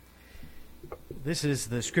This is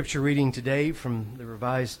the scripture reading today from the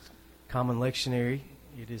Revised Common Lectionary.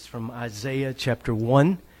 It is from Isaiah chapter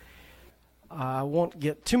 1. I won't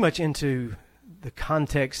get too much into the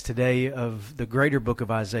context today of the greater book of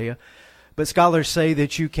Isaiah, but scholars say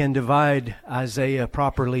that you can divide Isaiah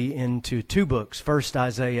properly into two books, First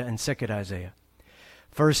Isaiah and Second Isaiah.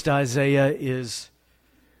 First Isaiah is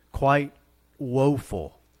quite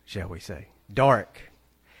woeful, shall we say, dark,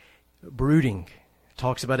 brooding.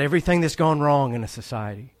 Talks about everything that's gone wrong in a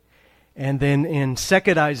society. And then in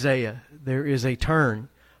Second Isaiah, there is a turn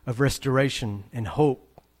of restoration and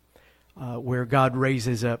hope where God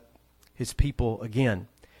raises up His people again.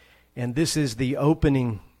 And this is the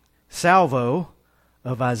opening salvo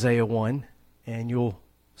of Isaiah 1, and you'll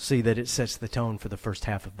see that it sets the tone for the first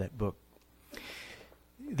half of that book.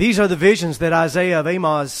 These are the visions that Isaiah of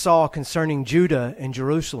Amoz saw concerning Judah and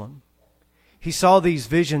Jerusalem. He saw these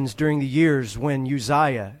visions during the years when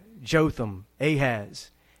Uzziah, Jotham,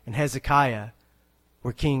 Ahaz, and Hezekiah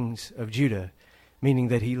were kings of Judah, meaning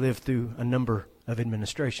that he lived through a number of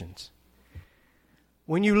administrations.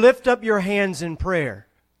 When you lift up your hands in prayer,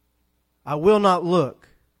 I will not look.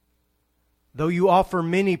 Though you offer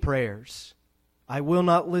many prayers, I will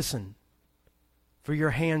not listen, for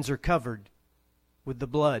your hands are covered with the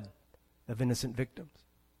blood of innocent victims.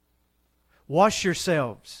 Wash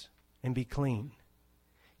yourselves and be clean.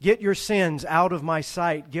 Get your sins out of my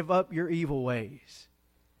sight. Give up your evil ways.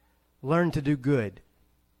 Learn to do good.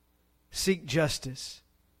 Seek justice.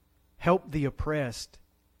 Help the oppressed.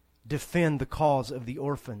 Defend the cause of the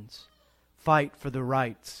orphans. Fight for the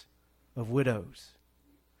rights of widows.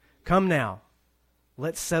 Come now,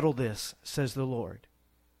 let's settle this, says the Lord.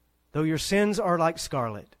 Though your sins are like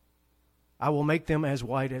scarlet, I will make them as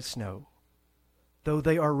white as snow. Though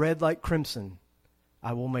they are red like crimson,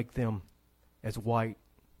 I will make them as white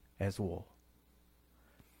as wool.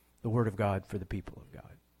 The word of God for the people of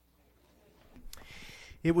God.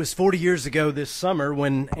 It was 40 years ago this summer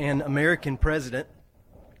when an American president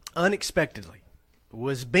unexpectedly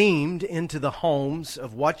was beamed into the homes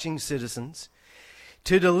of watching citizens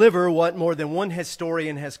to deliver what more than one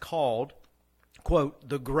historian has called, quote,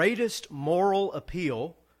 the greatest moral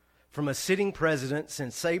appeal from a sitting president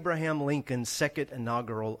since Abraham Lincoln's second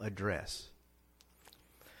inaugural address.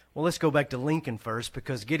 Well, let's go back to Lincoln first,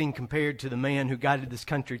 because getting compared to the man who guided this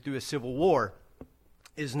country through a civil war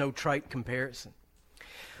is no trite comparison.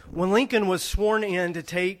 When Lincoln was sworn in to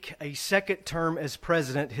take a second term as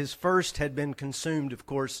president, his first had been consumed, of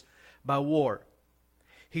course, by war.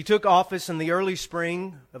 He took office in the early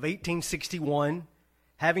spring of 1861,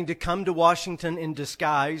 having to come to Washington in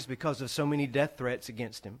disguise because of so many death threats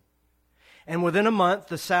against him. And within a month,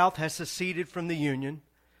 the South has seceded from the Union.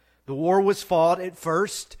 The war was fought at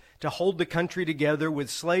first to hold the country together, with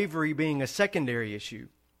slavery being a secondary issue.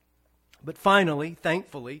 But finally,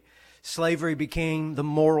 thankfully, slavery became the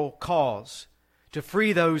moral cause to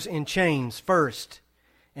free those in chains first,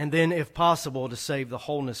 and then, if possible, to save the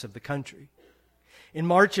wholeness of the country. In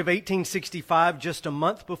March of 1865, just a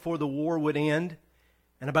month before the war would end,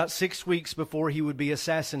 and about 6 weeks before he would be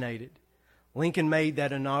assassinated, Lincoln made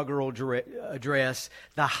that inaugural address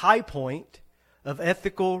the high point of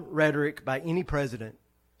ethical rhetoric by any president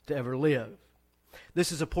to ever live.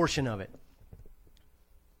 This is a portion of it.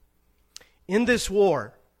 In this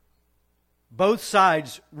war, both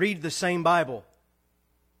sides read the same Bible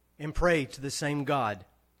and pray to the same God,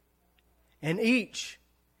 and each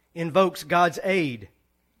invokes God's aid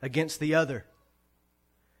against the other.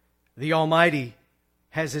 The Almighty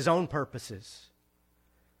has His own purposes.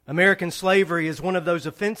 American slavery is one of those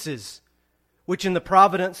offenses which in the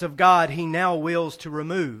providence of God He now wills to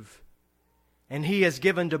remove. And He has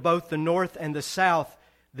given to both the North and the South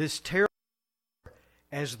this terrible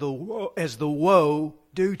as the woe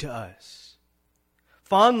due to us.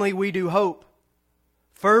 Fondly we do hope,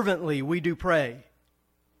 fervently we do pray,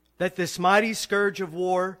 that this mighty scourge of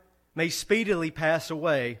war may speedily pass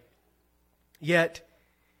away. Yet,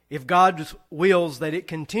 if God wills that it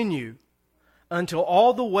continue, until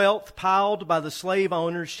all the wealth piled by the slave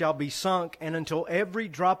owners shall be sunk, and until every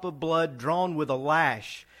drop of blood drawn with a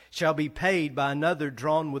lash shall be paid by another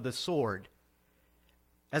drawn with a sword.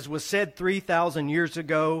 As was said 3,000 years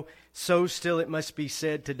ago, so still it must be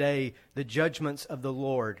said today, the judgments of the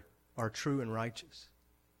Lord are true and righteous.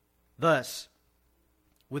 Thus,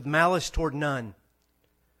 with malice toward none,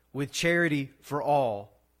 with charity for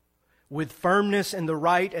all, with firmness in the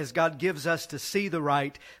right as God gives us to see the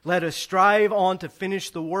right, let us strive on to finish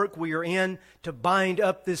the work we are in, to bind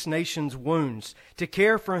up this nation's wounds, to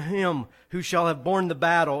care for him who shall have borne the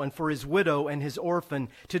battle, and for his widow and his orphan,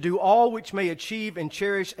 to do all which may achieve and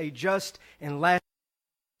cherish a just and lasting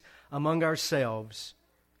among ourselves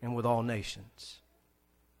and with all nations.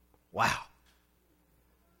 Wow.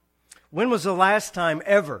 When was the last time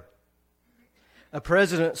ever a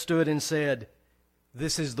president stood and said,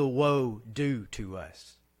 "This is the woe due to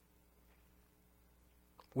us"?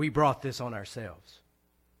 We brought this on ourselves.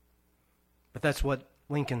 But that's what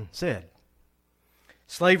Lincoln said.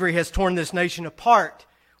 Slavery has torn this nation apart.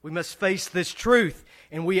 We must face this truth,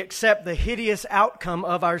 and we accept the hideous outcome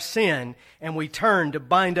of our sin, and we turn to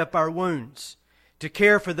bind up our wounds, to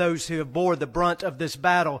care for those who have bore the brunt of this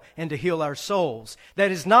battle, and to heal our souls.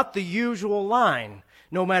 That is not the usual line,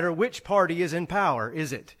 no matter which party is in power,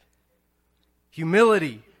 is it?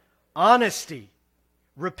 Humility, honesty,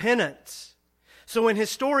 repentance. So when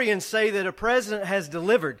historians say that a president has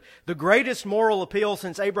delivered the greatest moral appeal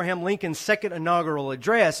since Abraham Lincoln's second inaugural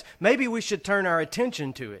address, maybe we should turn our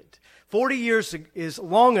attention to it. 40 years is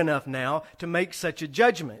long enough now to make such a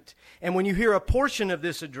judgment. And when you hear a portion of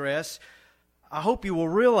this address, I hope you will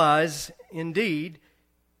realize, indeed,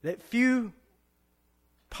 that few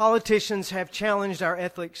politicians have challenged our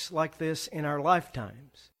ethics like this in our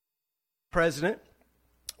lifetimes. The president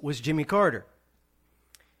was Jimmy Carter.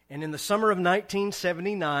 And in the summer of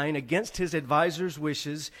 1979, against his advisors'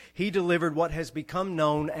 wishes, he delivered what has become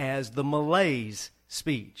known as the Malaise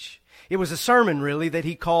speech. It was a sermon, really, that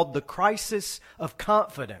he called the Crisis of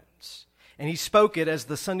Confidence. And he spoke it as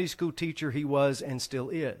the Sunday school teacher he was and still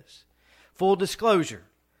is. Full disclosure,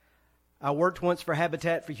 I worked once for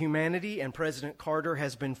Habitat for Humanity, and President Carter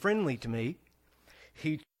has been friendly to me.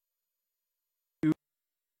 He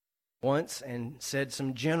once and said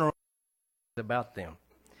some general about them.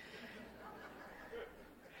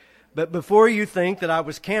 But before you think that I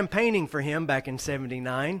was campaigning for him back in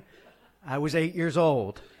 79, I was 8 years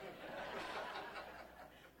old.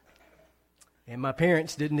 And my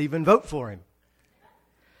parents didn't even vote for him.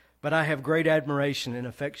 But I have great admiration and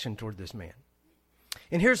affection toward this man.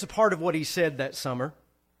 And here's a part of what he said that summer.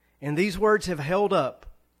 And these words have held up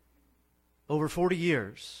over 40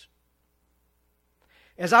 years.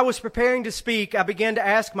 As I was preparing to speak, I began to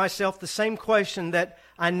ask myself the same question that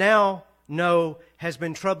I now know has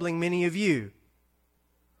been troubling many of you.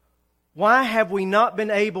 Why have we not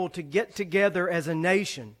been able to get together as a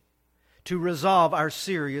nation to resolve our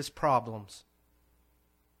serious problems?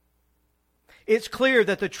 It's clear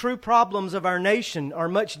that the true problems of our nation are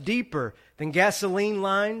much deeper than gasoline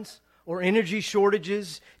lines or energy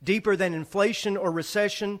shortages, deeper than inflation or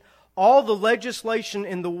recession. All the legislation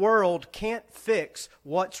in the world can't fix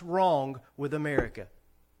what's wrong with America.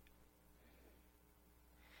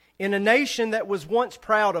 In a nation that was once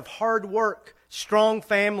proud of hard work, strong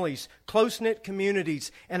families, close-knit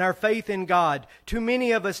communities, and our faith in God, too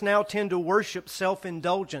many of us now tend to worship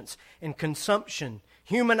self-indulgence and consumption.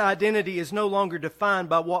 Human identity is no longer defined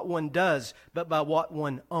by what one does, but by what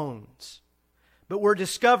one owns. But we're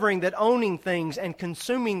discovering that owning things and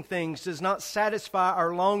consuming things does not satisfy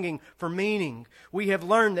our longing for meaning. We have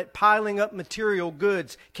learned that piling up material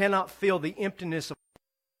goods cannot fill the emptiness of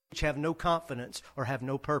which have no confidence or have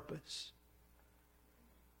no purpose.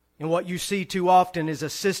 And what you see too often is a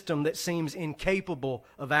system that seems incapable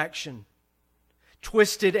of action,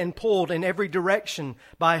 twisted and pulled in every direction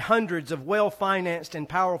by hundreds of well-financed and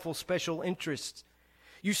powerful special interests.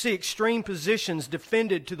 You see extreme positions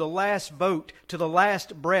defended to the last vote, to the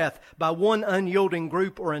last breath, by one unyielding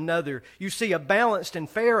group or another. You see a balanced and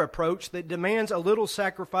fair approach that demands a little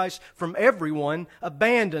sacrifice from everyone,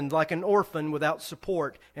 abandoned like an orphan without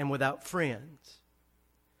support and without friends.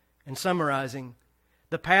 And summarizing,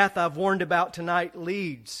 the path I've warned about tonight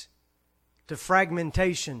leads to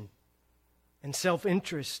fragmentation and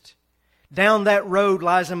self-interest. Down that road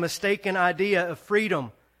lies a mistaken idea of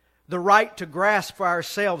freedom, the right to grasp for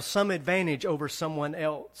ourselves some advantage over someone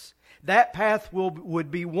else. That path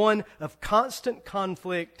would be one of constant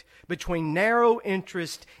conflict between narrow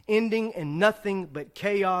interest ending in nothing but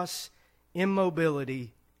chaos,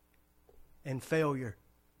 immobility, and failure.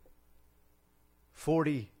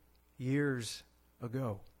 40 years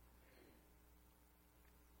ago.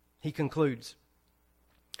 He concludes,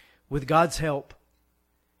 with God's help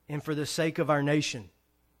and for the sake of our nation,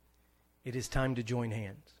 it is time to join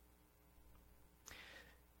hands.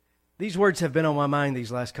 These words have been on my mind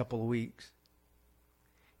these last couple of weeks.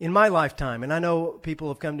 In my lifetime, and I know people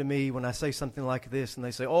have come to me when I say something like this, and they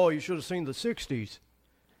say, "Oh, you should have seen the 60s.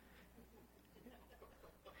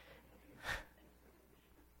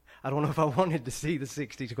 I don't know if I wanted to see the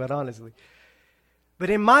 60s, quite honestly. But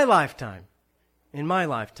in my lifetime,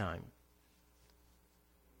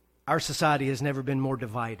 our society has never been more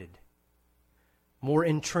divided, more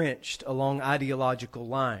entrenched along ideological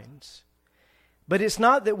lines. But it's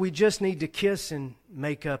not that we just need to kiss and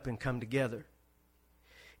make up and come together.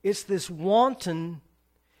 It's this wanton,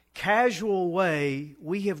 casual way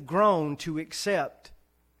we have grown to accept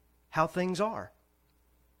how things are.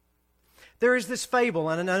 There is this fable,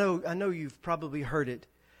 and I know you've probably heard it,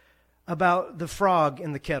 about the frog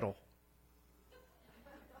in the kettle.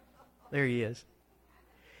 There he is.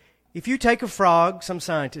 If you take a frog, some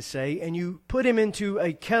scientists say, and you put him into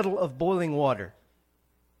a kettle of boiling water,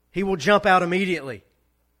 he will jump out immediately.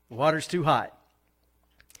 The water's too hot.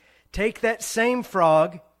 Take that same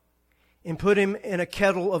frog and put him in a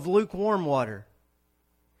kettle of lukewarm water,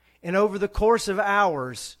 and over the course of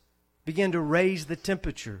hours, begin to raise the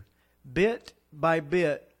temperature, bit by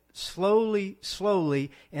bit,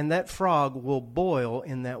 slowly, and that frog will boil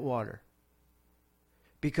in that water.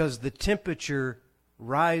 Because the temperature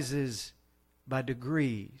rises by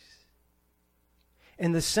degrees.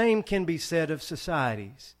 And the same can be said of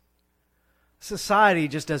societies. Society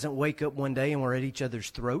just doesn't wake up one day and we're at each other's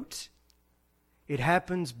throats. It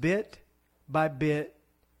happens bit by bit,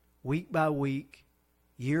 week by week,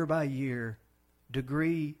 year by year,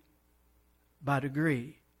 degree by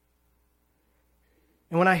degree.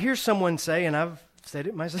 And when I hear someone say, and I've said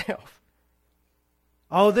it myself,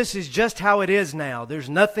 oh, this is just how it is now. There's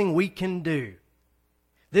nothing we can do.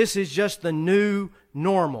 This is just the new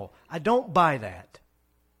normal. I don't buy that.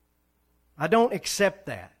 I don't accept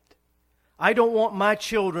that. I don't want my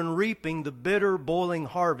children reaping the bitter, boiling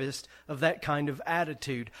harvest of that kind of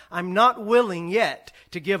attitude. I'm not willing yet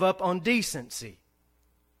to give up on decency,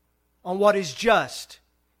 on what is just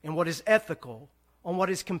and what is ethical, on what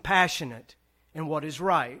is compassionate and what is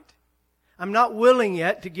right. I'm not willing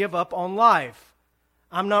yet to give up on life.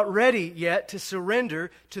 I'm not ready yet to surrender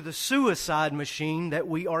to the suicide machine that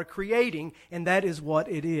we are creating, and that is what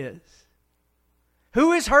it is.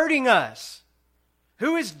 Who is hurting us?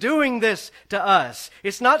 Who is doing this to us?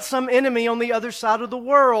 It's not some enemy on the other side of the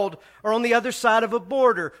world or on the other side of a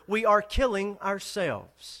border. We are killing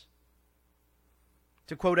ourselves.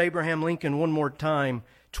 To quote Abraham Lincoln one more time,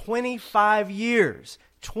 25 years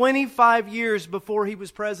before he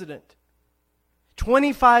was president,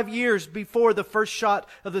 25 years before the first shot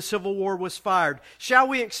of the Civil War was fired, shall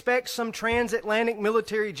we expect some transatlantic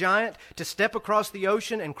military giant to step across the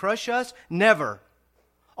ocean and crush us? Never.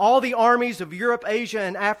 All the armies of Europe, Asia,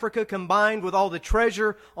 and Africa combined with all the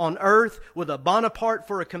treasure on earth, with a Bonaparte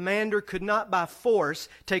for a commander, could not by force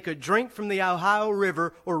take a drink from the Ohio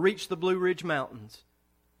River or reach the Blue Ridge Mountains.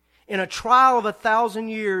 In a trial of 1,000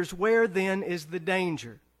 years, where then is the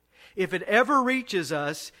danger? If it ever reaches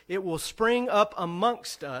us, it will spring up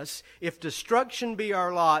amongst us. If destruction be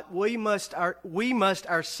our lot, we must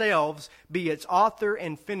ourselves be its author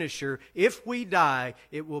and finisher. If we die,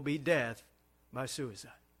 it will be death by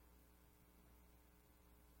suicide.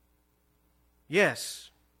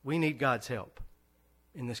 Yes, we need God's help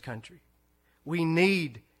in this country. We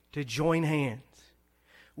need to join hands.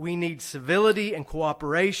 We need civility and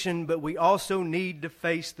cooperation, but we also need to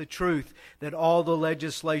face the truth that all the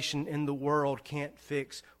legislation in the world can't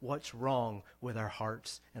fix what's wrong with our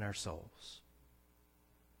hearts and our souls.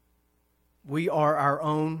 We are our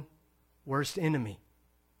own worst enemy,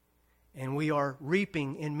 and we are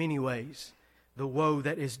reaping in many ways the woe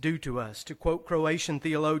that is due to us. To quote Croatian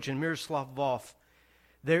theologian Miroslav Volf,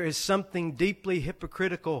 there is something deeply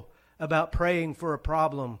hypocritical about praying for a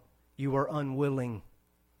problem you are unwilling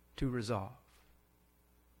to resolve.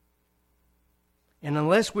 And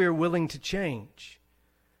unless we are willing to change,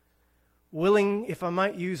 willing, if I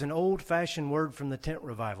might use an old-fashioned word from the tent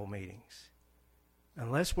revival meetings,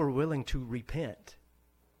 unless we're willing to repent,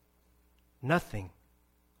 nothing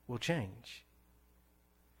will change.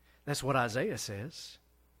 That's what Isaiah says.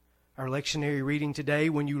 Our lectionary reading today,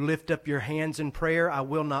 when you lift up your hands in prayer, I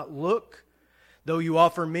will not look. Though you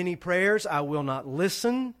offer many prayers, I will not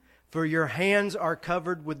listen. For your hands are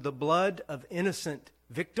covered with the blood of innocent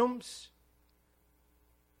victims.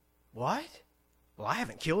 What? Well, I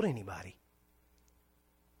haven't killed anybody.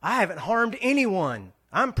 I haven't harmed anyone.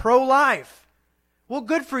 I'm pro-life. Well,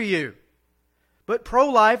 good for you. But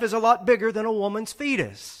pro-life is a lot bigger than a woman's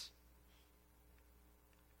fetus.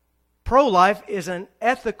 Pro-life is an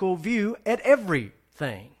ethical view at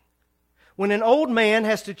everything. When an old man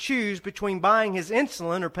has to choose between buying his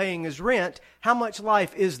insulin or paying his rent, how much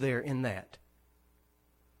life is there in that?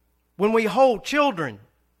 When we hold children,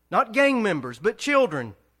 not gang members, but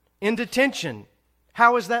children, in detention,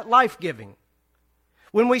 how is that life-giving?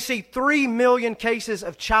 When we see 3 million cases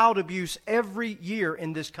of child abuse every year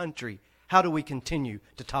in this country, how do we continue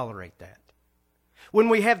to tolerate that? When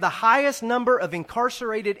we have the highest number of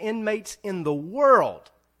incarcerated inmates in the world,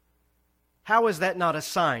 how is that not a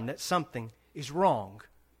sign that something is wrong.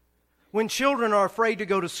 When children are afraid to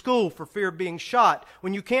go to school for fear of being shot,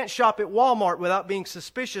 when you can't shop at Walmart without being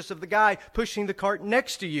suspicious of the guy pushing the cart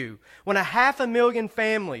next to you, when 500,000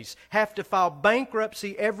 families have to file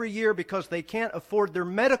bankruptcy every year because they can't afford their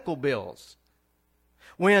medical bills,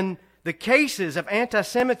 when the cases of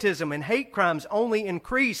anti-Semitism and hate crimes only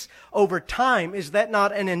increase over time, is that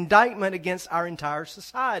not an indictment against our entire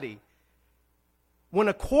society? When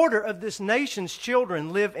a quarter of this nation's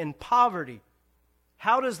children live in poverty,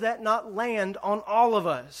 how does that not land on all of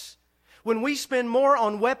us? When we spend more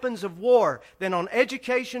on weapons of war than on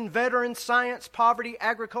education, veterans, science, poverty,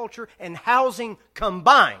 agriculture, and housing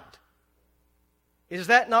combined, is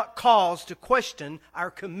that not cause to question our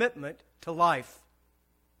commitment to life?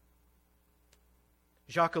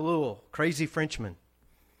 Jacques Ellul, crazy Frenchman,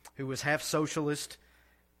 who was half sociologist,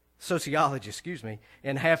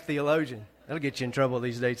 and half theologian. That'll get you in trouble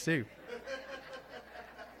these days too.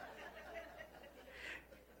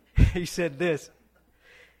 He said this: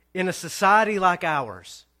 in a society like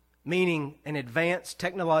ours, meaning an advanced,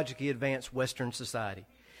 technologically advanced Western society,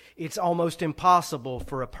 it's almost impossible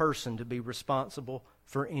for a person to be responsible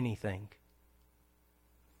for anything.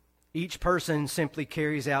 Each person simply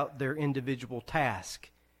carries out their individual task,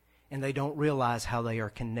 and they don't realize how they are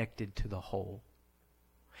connected to the whole.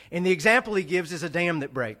 And the example he gives is a dam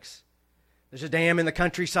that breaks. There's a dam in the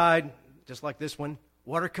countryside, just like this one.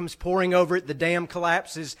 Water comes pouring over it. The dam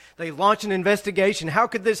collapses. They launch an investigation. How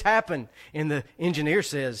could this happen? And the engineer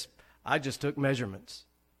says, I just took measurements.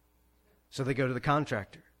 So they go to the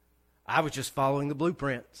contractor. I was just following the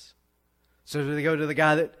blueprints. So they go to the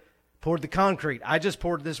guy that poured the concrete. I just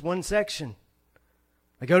poured this one section.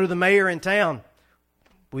 They go to the mayor in town.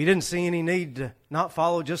 We didn't see any need to not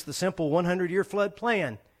follow just the simple 100-year flood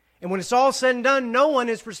plan. And when it's all said and done, no one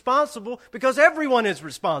is responsible because everyone is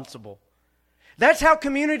responsible. That's how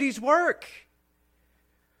communities work.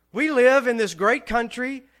 We live in this great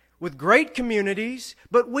country with great communities,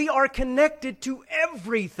 but we are connected to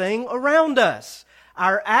everything around us.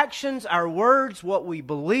 Our actions, our words, what we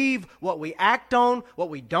believe, what we act on, what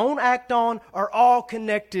we don't act on, are all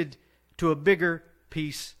connected to a bigger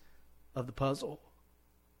piece of the puzzle.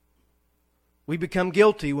 We become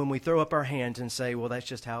guilty when we throw up our hands and say, well, that's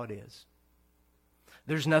just how it is.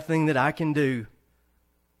 There's nothing that I can do.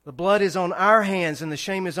 The blood is on our hands and the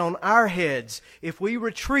shame is on our heads if we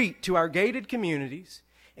retreat to our gated communities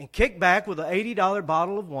and kick back with an $80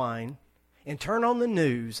 bottle of wine and turn on the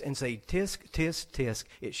news and say, tisk, tisk, tisk,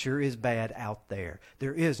 it sure is bad out there.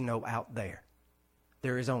 There is no out there.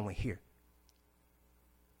 There is only here.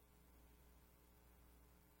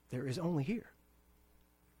 There is only here.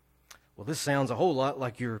 Well, this sounds a whole lot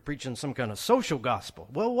like you're preaching some kind of social gospel.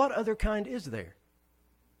 Well, what other kind is there?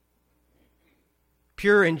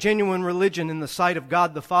 Pure and genuine religion in the sight of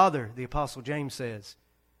God the Father, the Apostle James says,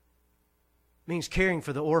 means caring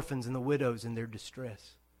for the orphans and the widows in their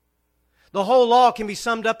distress. The whole law can be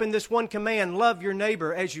summed up in this one command: love your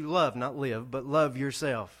neighbor as you love, not live, but love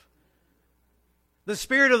yourself. The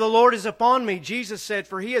Spirit of the Lord is upon me, Jesus said,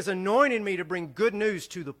 for He has anointed me to bring good news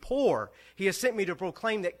to the poor. He has sent me to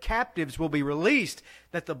proclaim that captives will be released,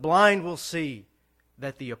 that the blind will see,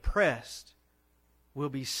 that the oppressed will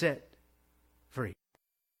be set free.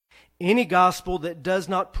 Any gospel that does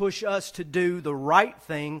not push us to do the right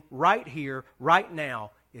thing right here, right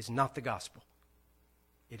now, is not the gospel.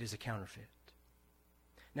 It is a counterfeit.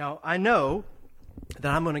 Now, I know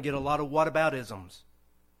that I'm going to get a lot of whataboutisms.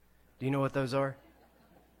 Do you know what those are?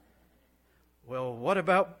 Well, what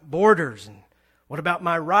about borders? And what about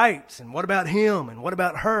my rights? And what about him? And what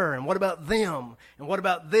about her? And what about them? And what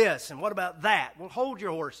about this? And what about that? Well, hold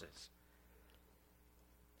your horses.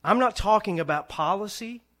 I'm not talking about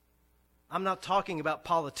policy. I'm not talking about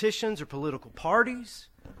politicians or political parties.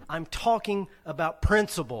 I'm talking about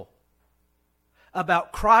principle,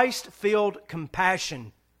 about Christ-filled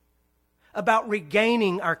compassion, about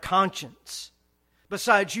regaining our conscience.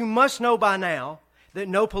 Besides, you must know by now that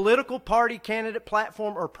no political party, candidate,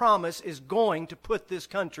 platform, or promise is going to put this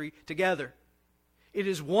country together. It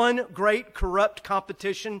is one great corrupt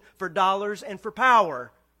competition for dollars and for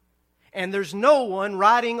power. And there's no one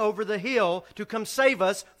riding over the hill to come save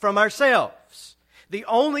us from ourselves. The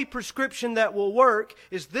only prescription that will work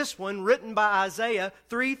is this one written by Isaiah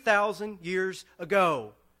 3,000 years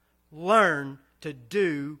ago. Learn to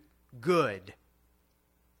do good.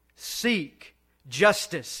 Seek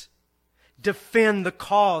justice. Defend the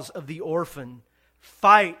cause of the orphan.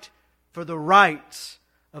 Fight for the rights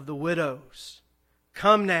of the widows.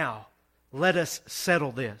 Come now, let us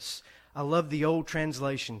settle this. I love the old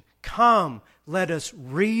translation. Come, let us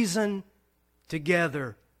reason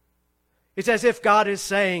together. It's as if God is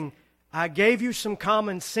saying, I gave you some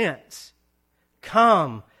common sense.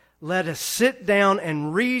 Come, let us sit down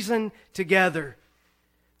and reason together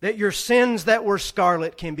that your sins that were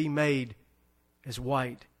scarlet can be made as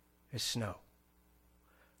white as snow.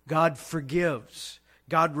 God forgives.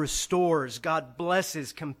 God restores. God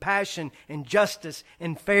blesses. Compassion and justice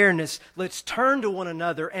and fairness. Let's turn to one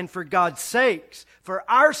another and for God's sakes, for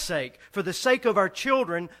our sake, for the sake of our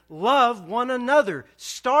children, love one another.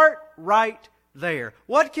 Start right there.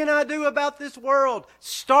 What can I do about this world?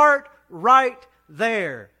 Start right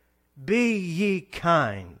there. Be ye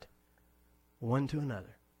kind one to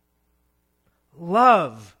another.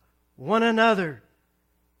 Love one another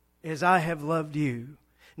as I have loved you.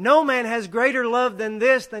 No man has greater love than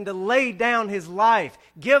this, than to lay down his life.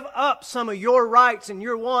 Give up some of your rights and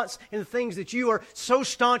your wants and the things that you are so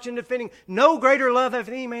staunch in defending. No greater love hath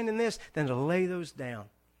any man than this, than to lay those down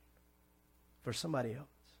for somebody else.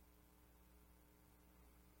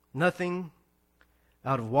 Nothing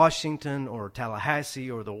out of Washington or Tallahassee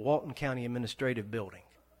or the Walton County Administrative Building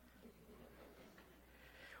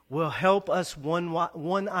will help us one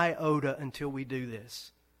iota until we do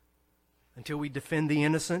this. Until we defend the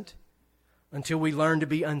innocent, until we learn to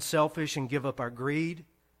be unselfish and give up our greed,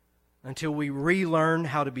 until we relearn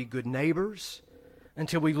how to be good neighbors,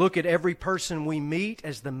 until we look at every person we meet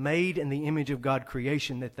as the made in the image of God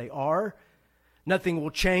creation that they are. Nothing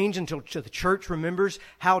will change until the church remembers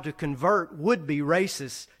how to convert would-be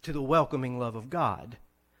racists to the welcoming love of God.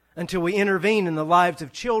 Until we intervene in the lives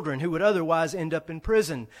of children who would otherwise end up in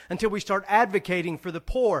prison. Until we start advocating for the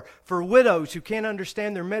poor, for widows who can't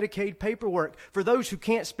understand their Medicaid paperwork, for those who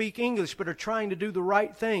can't speak English but are trying to do the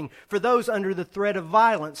right thing, for those under the threat of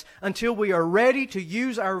violence. Until we are ready to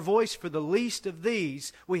use our voice for the least of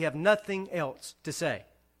these, we have nothing else to say.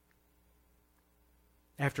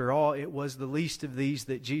 After all, it was the least of these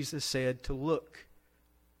that Jesus said to look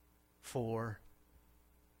for,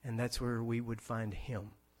 and that's where we would find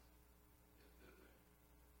Him.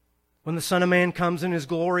 When the Son of Man comes in His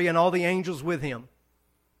glory and all the angels with Him,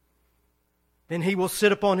 then He will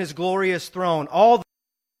sit upon His glorious throne, all the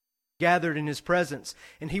gathered in His presence,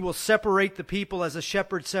 and He will separate the people as a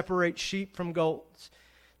shepherd separates sheep from goats.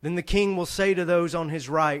 Then the King will say to those on His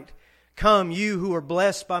right, Come, you who are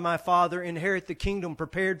blessed by my Father, inherit the kingdom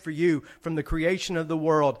prepared for you from the creation of the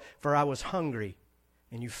world. For I was hungry,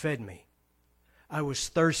 and you fed me. I was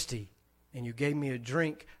thirsty, and you gave me a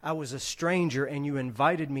drink. I was a stranger, and you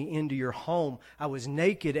invited me into your home. I was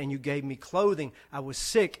naked, and you gave me clothing. I was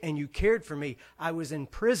sick, and you cared for me. I was in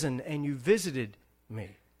prison, and you visited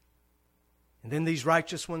me. And then these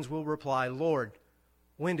righteous ones will reply, Lord,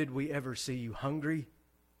 when did we ever see you hungry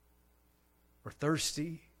or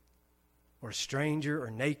thirsty or a stranger or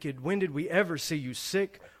naked? When did we ever see you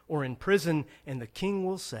sick or in prison? And the King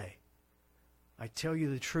will say, I tell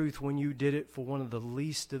you the truth, when you did it for one of the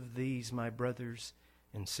least of these, my brothers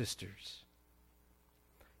and sisters,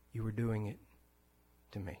 you were doing it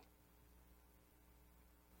to me.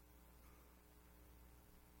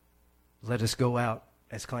 Let us go out,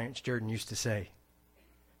 as Clarence Jordan used to say,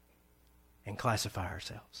 and classify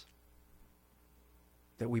ourselves.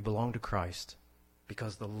 That we belong to Christ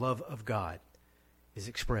because the love of God is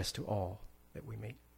expressed to all that we meet.